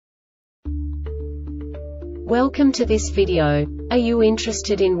Welcome to this video. Are you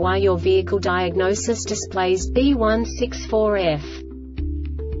interested in why your vehicle diagnosis displays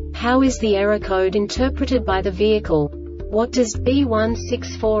B164F? How is the error code interpreted by the vehicle? What does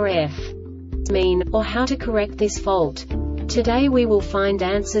B164F mean, or how to correct this fault? Today we will find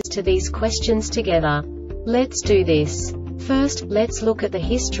answers to these questions together. Let's do this. First, let's look at the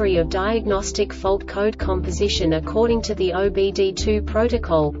history of diagnostic fault code composition according to the OBD2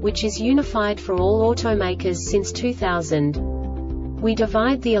 protocol, which is unified for all automakers since 2000. We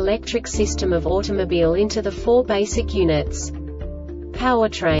divide the electric system of automobile into the four basic units: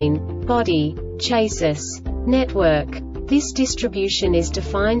 powertrain, body, chassis, network. This distribution is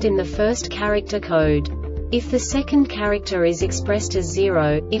defined in the first character code. If the second character is expressed as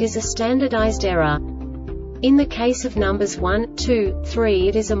 0, it is a standardized error. In the case of numbers 1, 2, 3,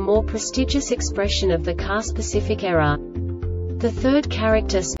 it is a more prestigious expression of the car-specific error. The third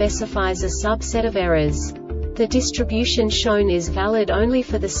character specifies a subset of errors. The distribution shown is valid only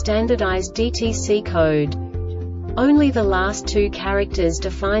for the standardized DTC code. Only the last two characters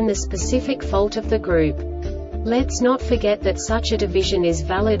define the specific fault of the group. Let's not forget that such a division is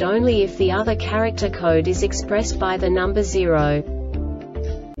valid only if the other character code is expressed by the number 0.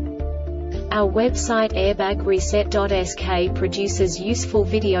 Our website airbagreset.sk produces useful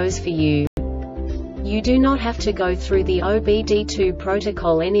videos for you. You do not have to go through the OBD2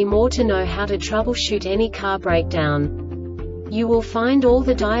 protocol anymore to know how to troubleshoot any car breakdown. You will find all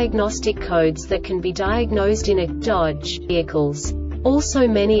the diagnostic codes that can be diagnosed in a Dodge vehicles. Also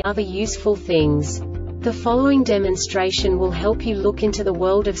many other useful things. The following demonstration will help you look into the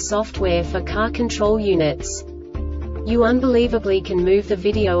world of software for car control units. You unbelievably can move the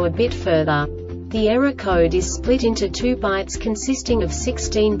video a bit further. The error code is split into 2 bytes consisting of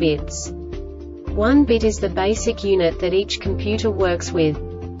 16 bits. 1 bit is the basic unit that each computer works with.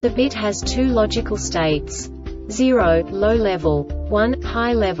 The bit has 2 logical states: 0, low level, 1,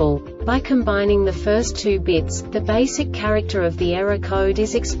 high level. By combining the first 2 bits, the basic character of the error code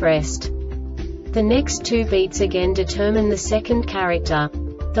is expressed. The next 2 beats again determine the second character.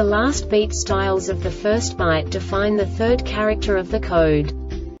 The last beat styles of the first byte define the third character of the code.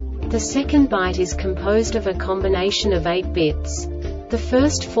 The second byte is composed of a combination of 8 bits. The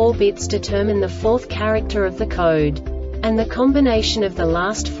first 4 bits determine the fourth character of the code. And the combination of the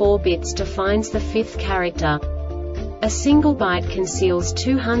last 4 bits defines the fifth character. A single byte conceals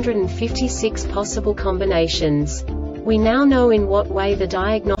 256 possible combinations. We now know in what way the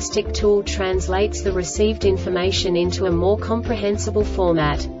diagnostic tool translates the received information into a more comprehensible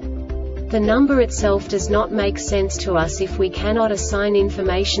format. The number itself does not make sense to us if we cannot assign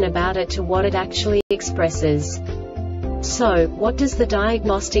information about it to what it actually expresses. So, what does the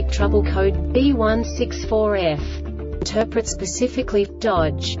Diagnostic Trouble Code B164F interpret specifically for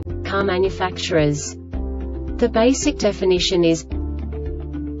Dodge car manufacturers? The basic definition is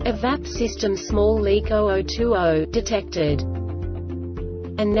EVAP system small leak 0020 detected.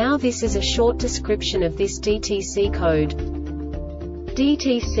 And now this is a short description of this DTC code.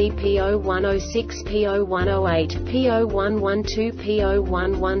 DTC P0106 P0108 P0112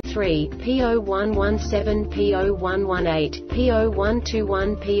 P0113 P0117 P0118 P0121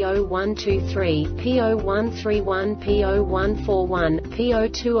 P0123 P0131 P0141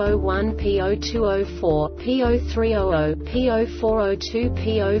 P0201 P0204 P0300 P0402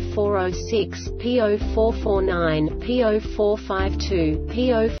 P0406 P0449 P0452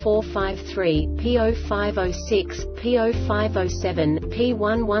 P0453 P0506 P0507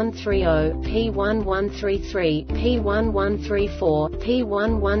 P1130 P1133 P1134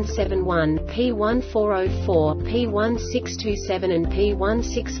 P1171 P1404 P1627 and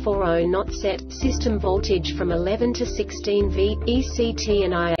P1640 not set. System voltage from 11 to 16 V, ECT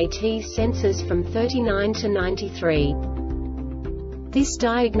and IAT sensors from 39 to 93. This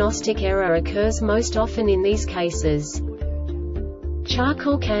diagnostic error occurs most often in these cases: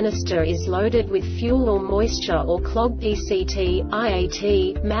 charcoal canister is loaded with fuel or moisture or clogged. ECT,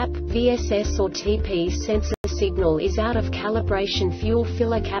 IAT, MAP, VSS or TP sensor signal is out of calibration. Fuel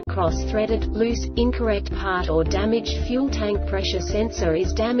filler cap cross-threaded, loose, incorrect part or damaged. Fuel tank pressure sensor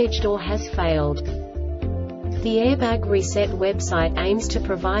is damaged or has failed. The Airbag Reset website aims to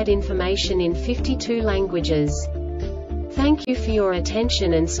provide information in 52 languages. Thank you for your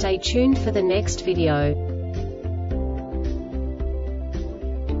attention and stay tuned for the next video.